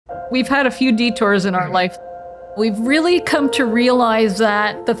We've had a few detours in our life. We've really come to realize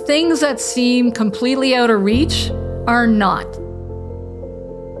that the things that seem completely out of reach are not.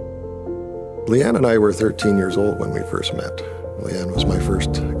 Leanne and I were 13 years old when we first met. Leanne was my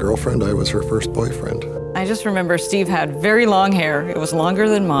first girlfriend. I was her first boyfriend. I just remember Steve had very long hair. It was longer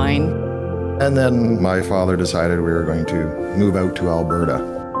than mine. And then my father decided we were going to move out to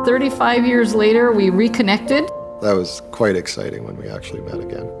Alberta. 35 years later, we reconnected. That was quite exciting when we actually met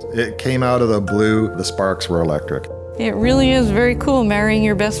again. It came out of the blue. The sparks were electric. It really is very cool marrying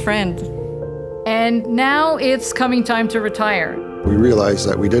your best friend. And now it's coming time to retire. We realized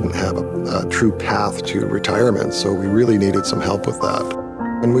that we didn't have a true path to retirement, so we really needed some help with that.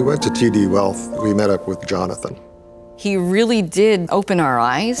 When we went to TD Wealth, we met up with Jonathan. He really did open our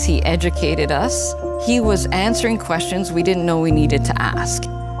eyes. He educated us. He was answering questions we didn't know we needed to ask.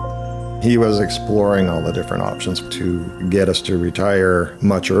 He was exploring all the different options to get us to retire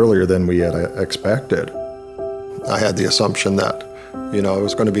much earlier than we had expected. I had the assumption that, it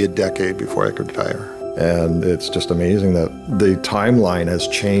was going to be a decade before I could retire. And it's just amazing that the timeline has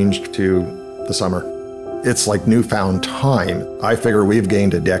changed to the summer. It's like newfound time. I figure we've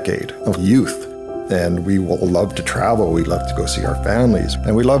gained a decade of youth, and we will love to travel. We love to go see our families,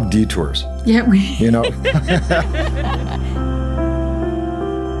 and we love detours. Yeah,